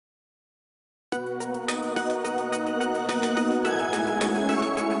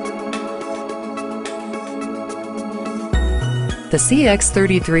The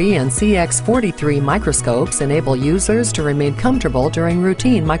CX33 and CX43 microscopes enable users to remain comfortable during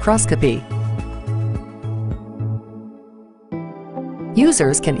routine microscopy.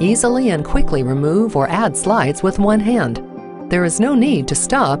 Users can easily and quickly remove or add slides with one hand. There is no need to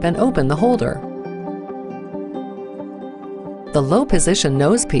stop and open the holder. The low-position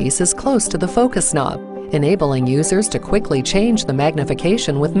nosepiece is close to the focus knob, enabling users to quickly change the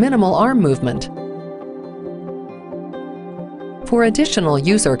magnification with minimal arm movement. For additional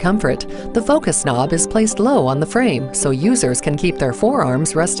user comfort, the focus knob is placed low on the frame so users can keep their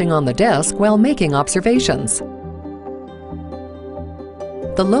forearms resting on the desk while making observations.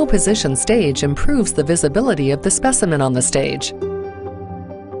 The low-position stage improves the visibility of the specimen on the stage.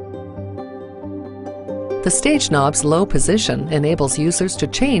 The stage knob's low position enables users to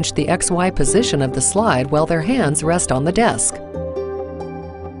change the XY position of the slide while their hands rest on the desk.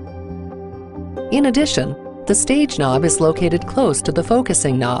 In addition, the stage knob is located close to the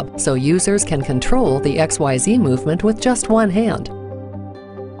focusing knob, so users can control the XYZ movement with just one hand.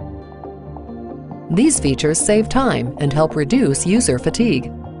 These features save time and help reduce user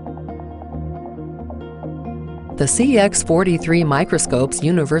fatigue. The CX43 microscope's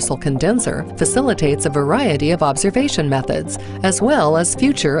universal condenser facilitates a variety of observation methods, as well as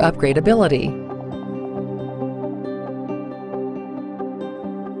future upgradability.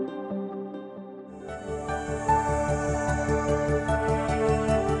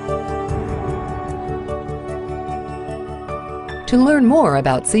 To learn more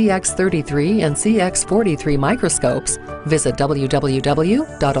about CX33 and CX43 microscopes, visit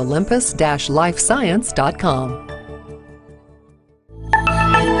www.olympus-lifescience.com.